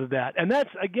cognizant of that, and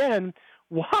that's again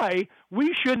why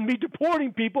we shouldn't be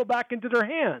deporting people back into their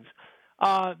hands.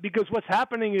 Because what's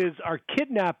happening is our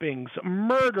kidnappings,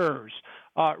 murders,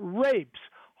 rapes,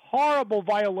 horrible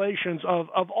violations of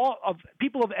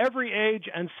people of every age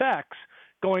and sex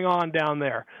going on down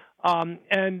there.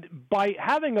 And by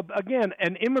having,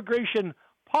 an immigration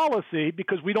policy,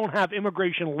 because we don't have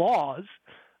immigration laws,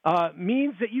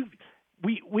 means that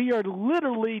we are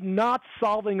literally not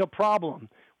solving a problem.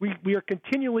 We are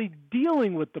continually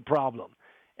dealing with the problem.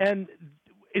 And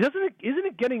isn't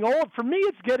it getting old? For me,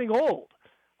 it's getting old.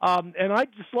 And I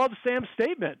just love Sam's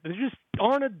statement. There just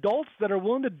aren't adults that are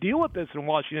willing to deal with this in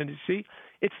Washington, D.C.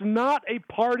 It's not a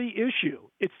party issue.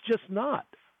 It's just not.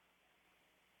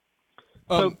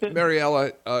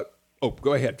 Mariella,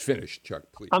 go ahead. Finish, Chuck,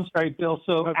 please. I'm sorry, Bill.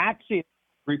 So Axios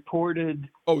reported...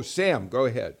 Oh, Sam, go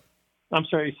ahead. I'm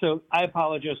sorry. So I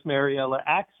apologize, Mariella.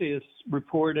 Axios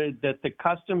reported that the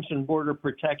Customs and Border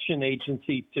Protection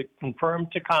Agency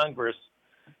confirmed to Congress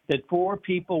that 4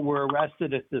 people were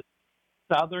arrested at the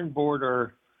southern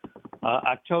border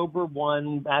October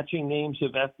 1, matching names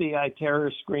of FBI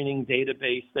terrorist screening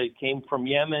database. They came from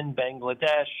Yemen,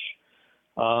 Bangladesh,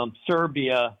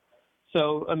 Serbia.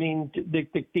 So, the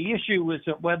issue was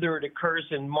whether it occurs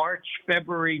in March,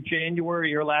 February,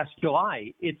 January, or last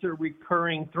July. It's a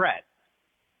recurring threat.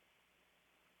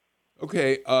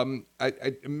 Okay.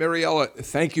 Mariella,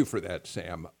 thank you for that,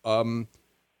 Sam.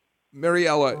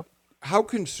 Mariella, how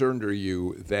concerned are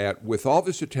you that with all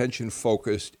this attention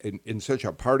focused in such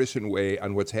a partisan way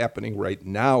on what's happening right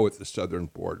now at the southern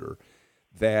border,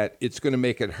 that it's going to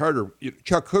make it harder?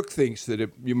 Chuck Hook thinks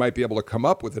that you might be able to come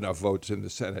up with enough votes in the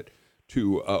Senate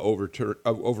to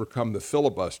overcome the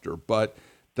filibuster. But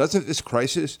doesn't this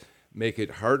crisis make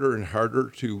it harder and harder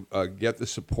to get the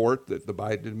support that the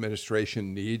Biden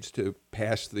administration needs to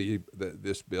pass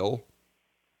this bill?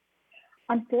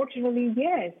 Unfortunately,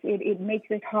 yes. It makes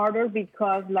it harder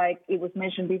because, like it was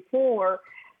mentioned before,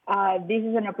 this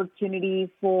is an opportunity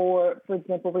for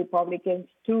example, Republicans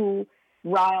to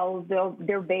rile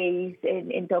their base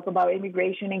and talk about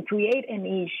immigration and create an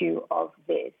issue of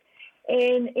this.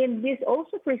 And this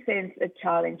also presents a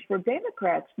challenge for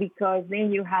Democrats because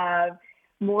then you have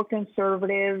more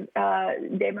conservative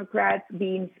Democrats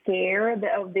being scared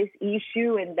of this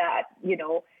issue and that,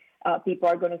 people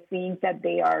are going to think that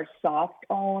they are soft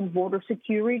on border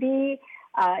security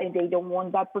and they don't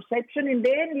want that perception. And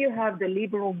then you have the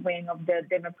liberal wing of the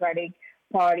Democratic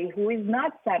Party who is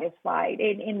not satisfied.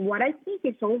 And what I think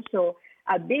is also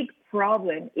a big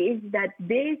problem is that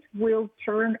this will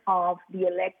turn off the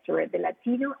electorate, the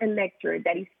Latino electorate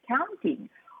that is counting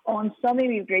on some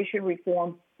immigration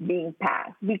reform being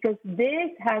passed, because this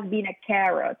has been a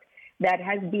carrot that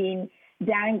has been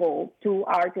dangled to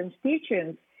our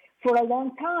constituents for a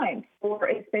long time, or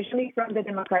especially from the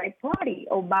Democratic Party.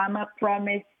 Obama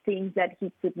promised things that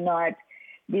he did not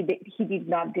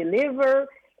deliver.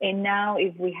 And now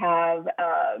if we have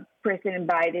President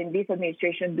Biden, this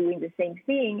administration doing the same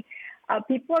thing,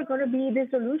 people are going to be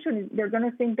disillusioned. They're going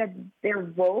to think that their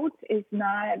vote is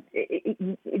not,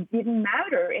 it didn't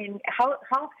matter. And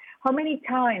how many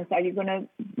times are you going to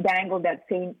dangle that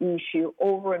same issue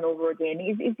over and over again?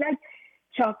 It's like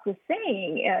Chuck was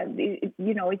saying,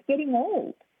 it's getting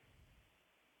old.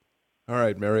 All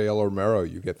right, Mariela Romero,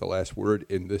 you get the last word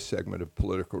in this segment of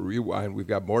Political Rewind. We've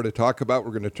got more to talk about.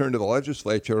 We're going to turn to the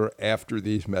legislature after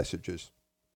these messages.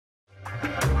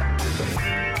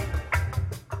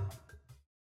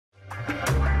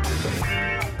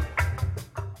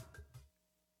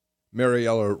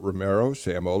 Mariela Romero,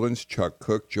 Sam Olens, Chuck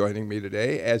Cook joining me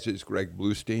today, as is Greg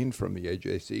Bluestein from the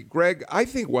AJC. Greg, I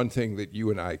think one thing that you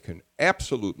and I can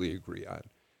absolutely agree on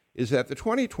is that the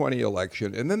 2020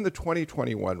 election and then the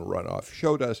 2021 runoff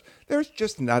showed us there's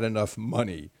just not enough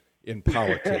money in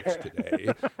politics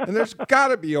today. And there's got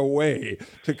to be a way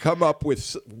to come up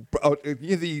with,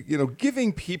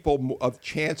 giving people a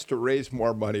chance to raise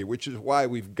more money, which is why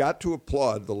we've got to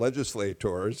applaud the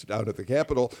legislators down at the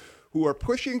Capitol who are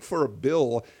pushing for a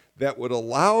bill that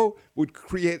would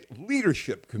create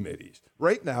leadership committees.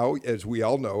 Right now, as we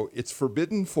all know, it's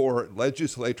forbidden for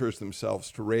legislators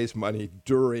themselves to raise money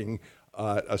during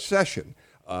a session.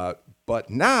 But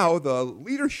now the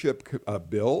leadership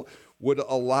bill would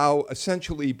allow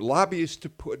essentially lobbyists to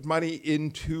put money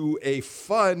into a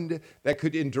fund that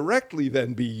could indirectly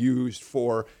then be used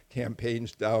for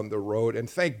campaigns down the road. And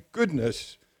thank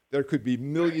goodness there could be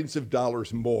millions of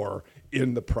dollars more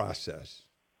in the process.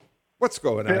 What's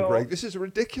going on, Greg? This is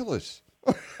ridiculous.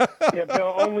 Yeah,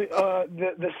 Bill. Only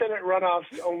the Senate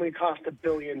runoffs only cost $1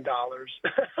 billion.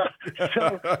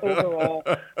 So overall,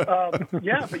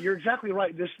 but you're exactly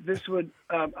right. This would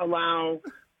allow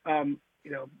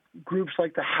groups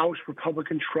like the House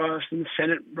Republican Trust and the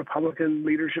Senate Republican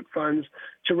Leadership Funds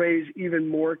to raise even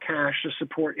more cash to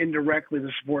support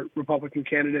Republican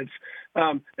candidates.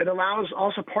 It allows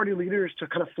also party leaders to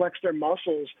kind of flex their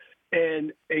muscles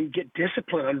and get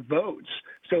discipline on votes.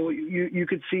 So you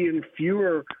could see even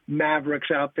fewer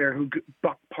mavericks out there who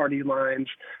buck party lines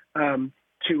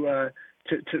to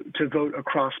vote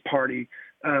across party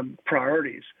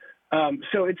priorities.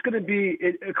 So it's going to be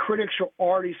critics are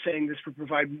already saying this would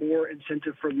provide more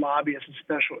incentive for lobbyists and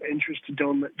special interests to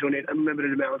donate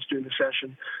unlimited amounts during the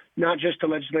session, not just to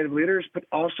legislative leaders, but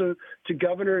also to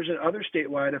governors and other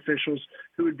statewide officials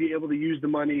who would be able to use the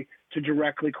money to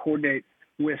directly coordinate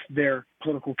with their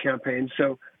political campaigns.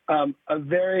 So a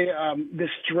very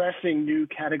distressing new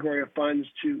category of funds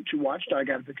to watchdog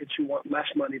advocates who want less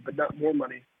money but not more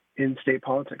money in state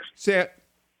politics.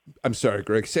 I'm sorry,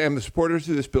 Greg. Sam, the supporters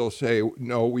of this bill say,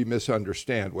 no, we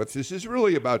misunderstand. What this is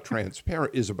really about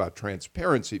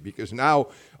transparency, because now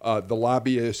the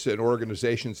lobbyists and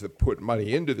organizations that put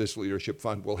money into this leadership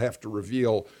fund will have to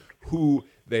reveal who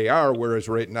they are, whereas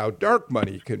right now dark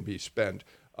money can be spent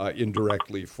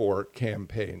indirectly for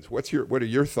campaigns. What are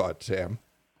your thoughts, Sam?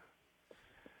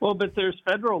 Well, but there's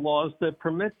federal laws that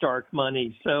permit dark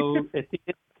money, so at the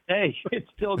end of the day, it's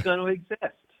still going to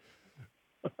exist.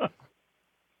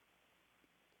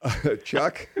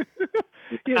 Chuck?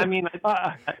 I mean,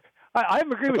 I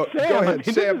agree with Sam. Go ahead, I mean,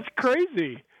 Sam. This is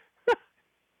crazy.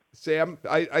 Sam,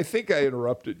 I think I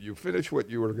interrupted you. Finish what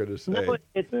you were going to say. No,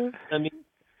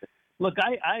 look,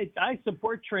 I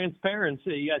support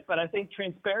transparency, but I think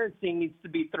transparency needs to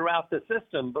be throughout the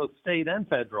system, both state and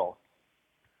federal.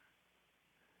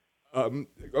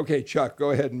 Okay, Chuck,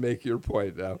 go ahead and make your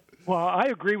point now. Well, I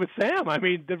agree with Sam. I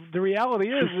mean, the reality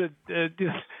is that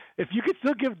if you could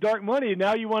still give dark money,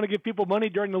 now you want to give people money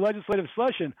during the legislative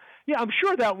session. Yeah, I'm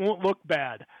sure that won't look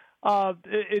bad.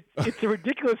 It's a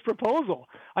ridiculous proposal.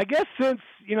 I guess since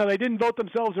they didn't vote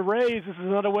themselves a raise, this is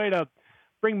another way to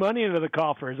bring money into the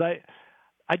coffers.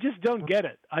 I just don't get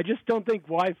it. I just don't think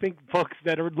folks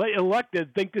that are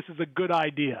elected think this is a good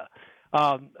idea,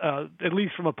 at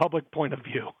least from a public point of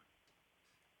view.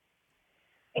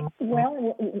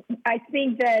 Well, I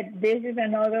think that this is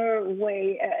another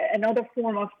way, another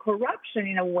form of corruption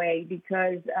in a way,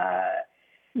 because,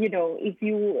 if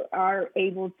you are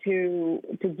able to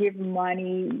give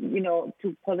money,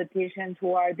 to politicians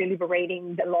who are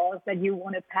deliberating the laws that you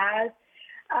want to pass,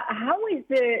 how is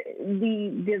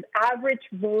the average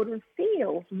voter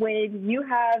feels when you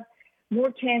have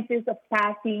more chances of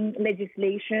passing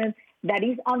legislation that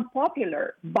is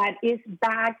unpopular, but is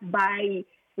backed by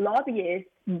lobbyists?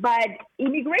 But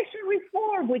immigration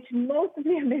reform, which most of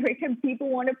the American people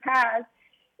want to pass,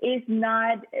 it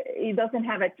doesn't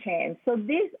have a chance. So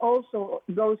this also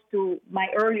goes to my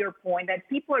earlier point that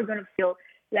people are going to feel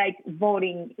like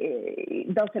voting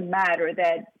doesn't matter,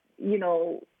 that,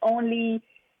 only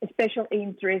special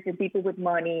interests and people with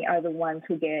money are the ones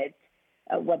who get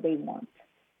what they want.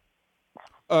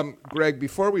 Greg,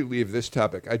 before we leave this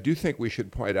topic, I do think we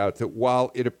should point out that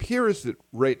while it appears that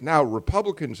right now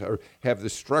Republicans have the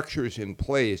structures in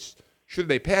place, should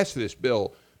they pass this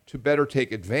bill, to better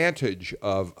take advantage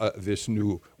of this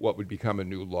what would become a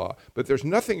new law. But there's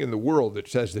nothing in the world that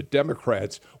says that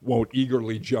Democrats won't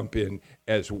eagerly jump in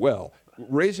as well.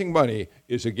 Raising money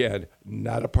is, again,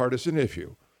 not a partisan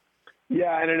issue.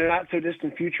 Yeah, and in a not so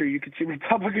distant future, you could see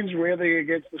Republicans railing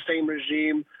against the same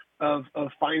regime of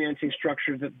financing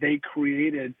structure that they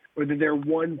created, or that they're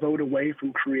one vote away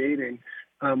from creating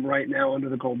right now under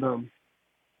the Gold Dome.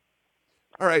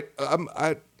 All right.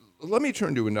 Let me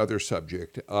turn to another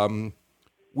subject.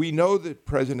 We know that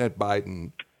President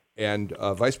Biden and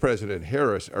Vice President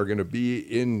Harris are going to be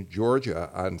in Georgia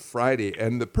on Friday,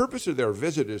 and the purpose of their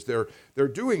visit is they're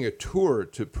doing a tour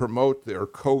to promote their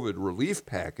COVID relief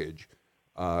package,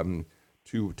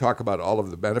 to talk about all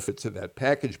of the benefits of that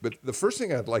package. But the first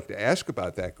thing I'd like to ask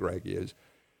about that, Greg, is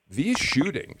these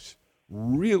shootings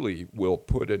really will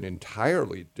put an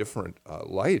entirely different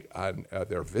light on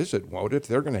their visit, won't it?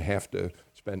 They're going to have to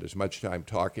spend as much time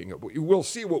talking. We'll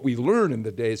see what we learn in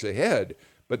the days ahead,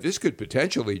 but this could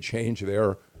potentially change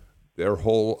their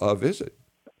whole visit.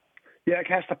 Yeah, it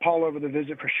casts a pall over the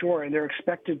visit for sure, and they're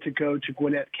expected to go to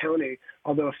Gwinnett County,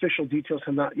 although official details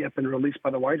have not yet been released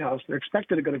by the White House. They're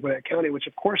expected to go to Gwinnett County, which,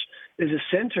 of course, is a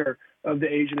center of the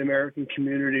Asian American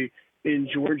community in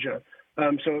Georgia.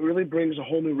 So it really brings a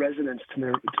whole new resonance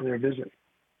to their visit.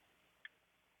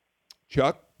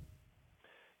 Chuck?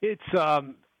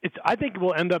 I think it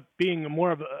will end up being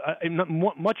more of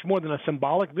much more than a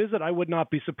symbolic visit. I would not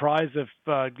be surprised if,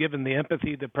 given the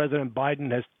empathy that President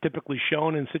Biden has typically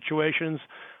shown in situations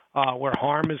where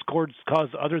harm is caused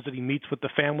to others, that he meets with the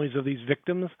families of these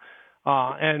victims.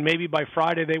 And maybe by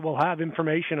Friday they will have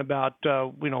information about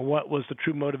what was the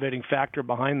true motivating factor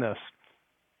behind this.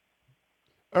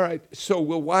 All right, so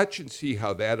we'll watch and see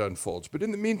how that unfolds. But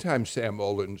in the meantime, Sam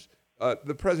Olens,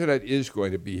 the president is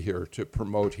going to be here to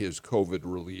promote his COVID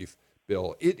relief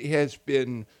bill. It has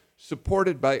been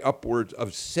supported by upwards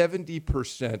of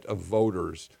 70% of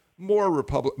voters,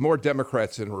 more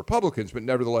Democrats than Republicans, but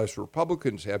nevertheless,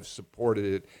 Republicans have supported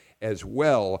it as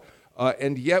well.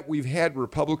 And yet we've had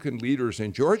Republican leaders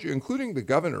in Georgia, including the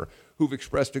governor, who've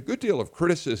expressed a good deal of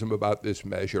criticism about this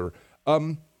measure.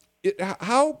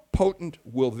 How potent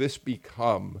will this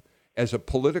become as a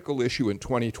political issue in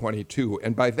 2022?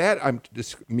 And by that, I'm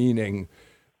just meaning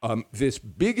this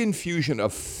big infusion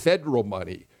of federal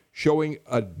money, showing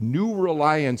a new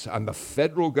reliance on the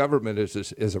federal government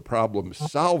as a problem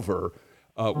solver,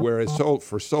 whereas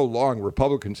for so long,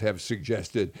 Republicans have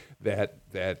suggested that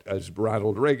as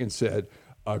Ronald Reagan said,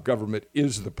 government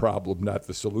is the problem, not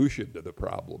the solution to the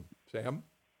problem. Sam?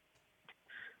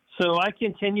 So I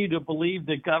continue to believe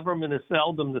that government is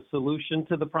seldom the solution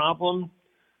to the problem.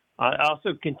 I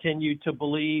also continue to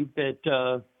believe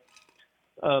that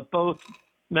both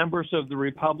members of the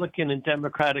Republican and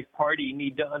Democratic Party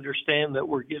need to understand that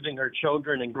we're giving our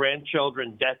children and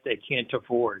grandchildren debt they can't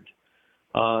afford.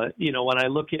 When I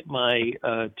look at my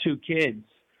two kids,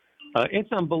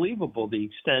 it's unbelievable the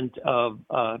extent of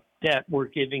debt we're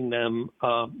giving them,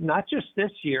 not just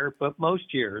this year, but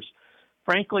most years.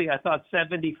 Frankly, I thought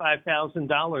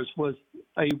 $75,000 was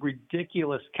a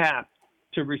ridiculous cap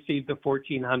to receive the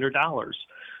 $1,400.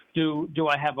 Do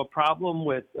I have a problem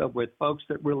with folks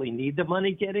that really need the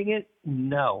money getting it?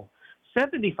 No.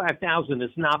 $75,000 is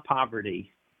not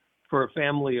poverty for a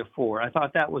family of four. I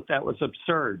thought that was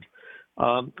absurd.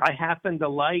 I happen to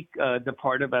like the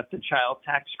part about the child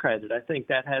tax credit. I think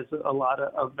that has a lot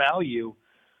of value.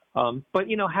 But,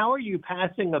 how are you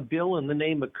passing a bill in the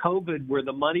name of COVID where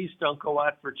the monies don't go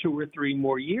out for 2 or 3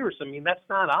 more years? I mean, that's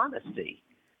not honesty.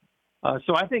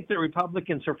 So I think the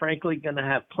Republicans are frankly going to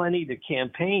have plenty to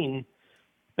campaign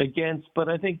against. But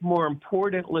I think more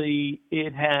importantly,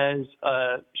 it has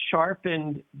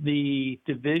sharpened the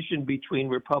division between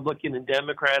Republican and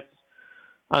Democrats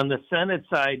on the Senate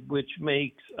side, which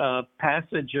makes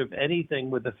passage of anything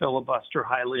with a filibuster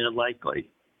highly unlikely.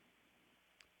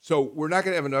 So we're not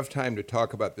going to have enough time to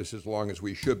talk about this as long as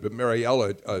we should. But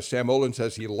Mariella, Sam Olens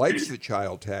says he likes the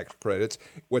child tax credits.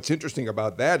 What's interesting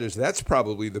about that is that's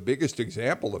probably the biggest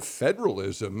example of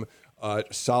federalism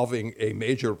solving a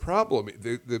major problem.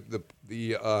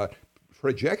 The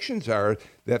projections are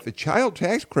that the child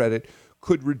tax credit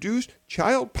could reduce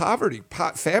child poverty,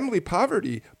 family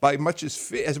poverty by as much as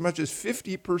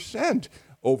 50%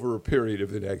 over a period of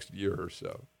the next year or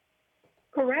so.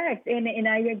 Correct. And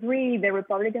I agree. The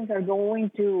Republicans are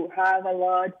going to have a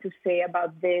lot to say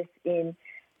about this in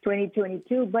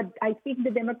 2022. But I think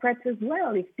the Democrats as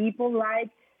well. If people like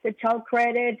the child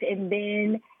credit and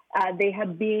then they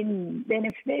have been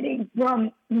benefiting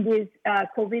from this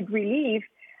COVID relief.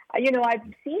 I've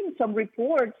seen some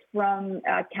reports from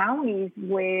counties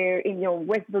where, in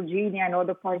West Virginia and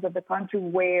other parts of the country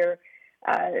where,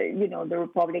 the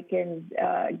Republicans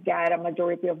got a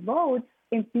majority of votes,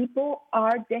 and people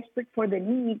are desperate for the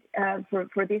need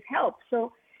for this help.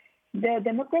 So the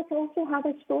Democrats also have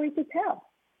a story to tell.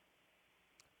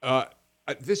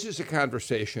 This is a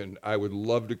conversation I would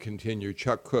love to continue.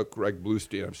 Chuck Cook, Greg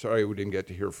Bluestein, I'm sorry we didn't get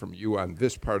to hear from you on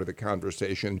this part of the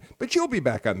conversation, but you'll be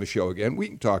back on the show again. We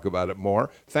can talk about it more.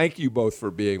 Thank you both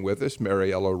for being with us.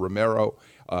 Mariela Romero,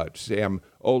 Sam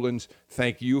Olens,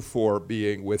 thank you for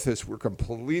being with us. We're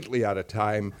completely out of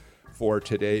time for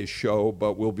today's show,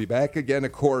 but we'll be back again,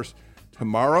 of course,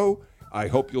 tomorrow. I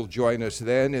hope you'll join us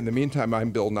then. In the meantime,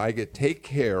 I'm Bill Nigut. Take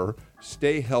care,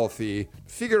 stay healthy,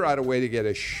 figure out a way to get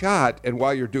a shot, and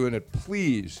while you're doing it,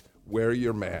 please wear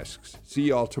your masks. See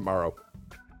y'all tomorrow.